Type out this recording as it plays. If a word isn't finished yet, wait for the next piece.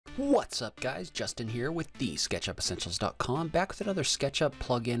What's up guys, Justin here with TheSketchUpEssentials.com, back with another SketchUp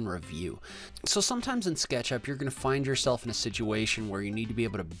plugin review. So sometimes in SketchUp you're going to find yourself in a situation where you need to be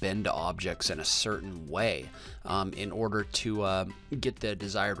able to bend objects in a certain way in order to get the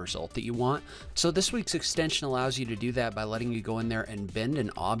desired result that you want. So this week's extension allows you to do that by letting you go in there and bend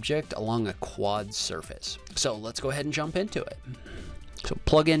an object along a quad surface. So let's go ahead and jump into it. So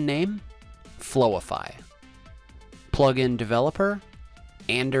plugin name, Flowify. Plugin developer,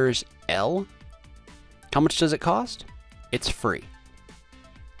 Anders L. How much does it cost? It's free.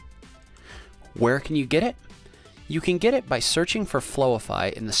 Where can you get it? You can get it by searching for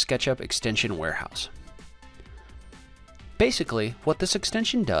Flowify in the SketchUp extension warehouse. Basically, what this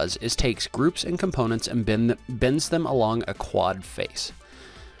extension does is takes groups and components and bends them along a quad face.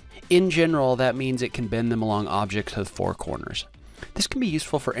 In general, that means it can bend them along objects with four corners. This can be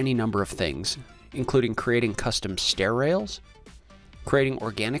useful for any number of things, including creating custom stair rails, creating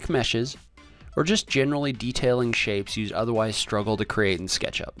organic meshes, or just generally detailing shapes you'd otherwise struggle to create in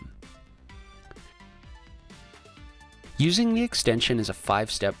SketchUp. Using the extension is a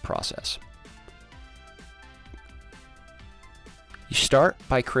 5-step process. You start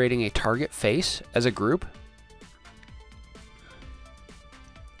by creating a target face as a group.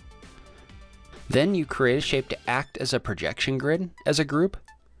 Then you create a shape to act as a projection grid as a group.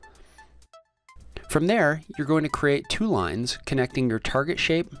 From there, you're going to create two lines connecting your target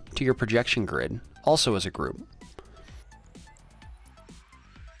shape to your projection grid, also as a group.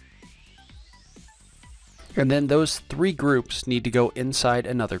 And then those three groups need to go inside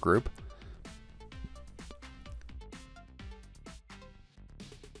another group.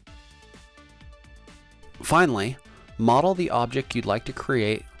 Finally, model the object you'd like to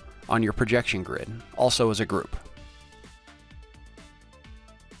create on your projection grid, also as a group.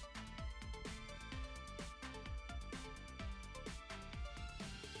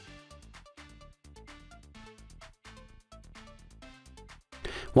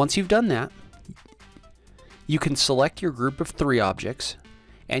 Once you've done that, you can select your group of 3 objects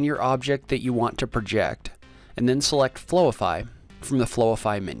and your object that you want to project, and then select Flowify from the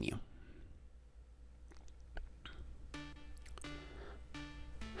Flowify menu.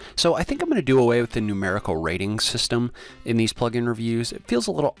 So I think I'm going to do away with the numerical rating system in these plugin reviews. It feels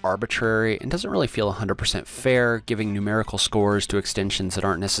a little arbitrary and doesn't really feel 100% fair, giving numerical scores to extensions that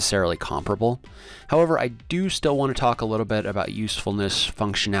aren't necessarily comparable. However, I do still want to talk a little bit about usefulness,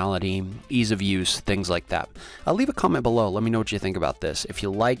 functionality, ease of use, things like that. Leave a comment below. Let me know what you think about this. If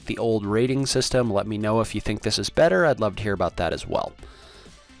you like the old rating system, let me know if you think this is better. I'd love to hear about that as well.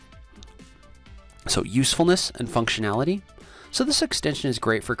 So usefulness and functionality. So this extension is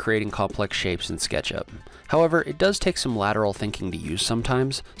great for creating complex shapes in SketchUp. However, it does take some lateral thinking to use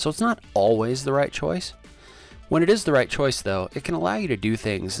sometimes, so it's not always the right choice. When it is the right choice though, it can allow you to do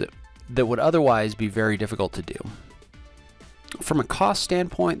things that would otherwise be very difficult to do. From a cost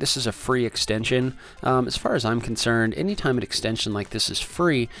standpoint, this is a free extension. As far as I'm concerned, anytime an extension like this is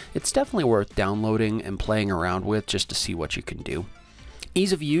free, it's definitely worth downloading and playing around with just to see what you can do.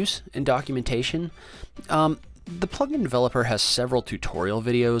 Ease of use and documentation. The plugin developer has several tutorial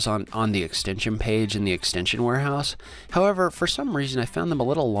videos on the extension page in the extension warehouse. However, for some reason I found them a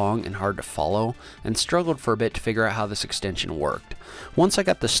little long and hard to follow and struggled for a bit to figure out how this extension worked. Once I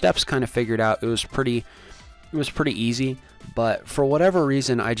got the steps kind of figured out, it was pretty easy, but for whatever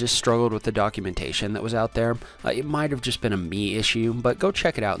reason I just struggled with the documentation that was out there. It might have just been a me issue, but go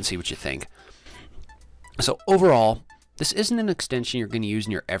check it out and see what you think. So overall, this isn't an extension you're going to use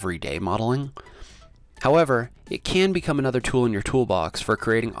in your everyday modeling. However, it can become another tool in your toolbox for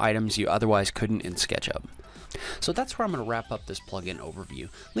creating items you otherwise couldn't in SketchUp. So that's where I'm going to wrap up this plugin overview.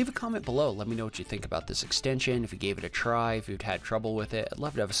 Leave a comment below. Let me know what you think about this extension, if you gave it a try, if you've had trouble with it. I'd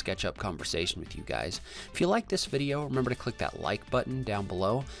love to have a SketchUp conversation with you guys. If you like this video, remember to click that like button down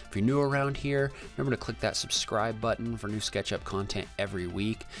below. If you're new around here, remember to click that subscribe button for new SketchUp content every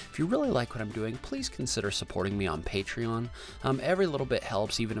week. If you really like what I'm doing, please consider supporting me on Patreon. Every little bit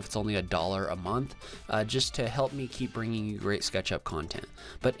helps, even if it's only $1 a month, just to help me keep bringing you great SketchUp content.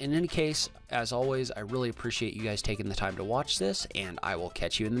 But in any case, as always, I really appreciate you guys taking the time to watch this, and I will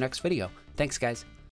catch you in the next video. Thanks, guys.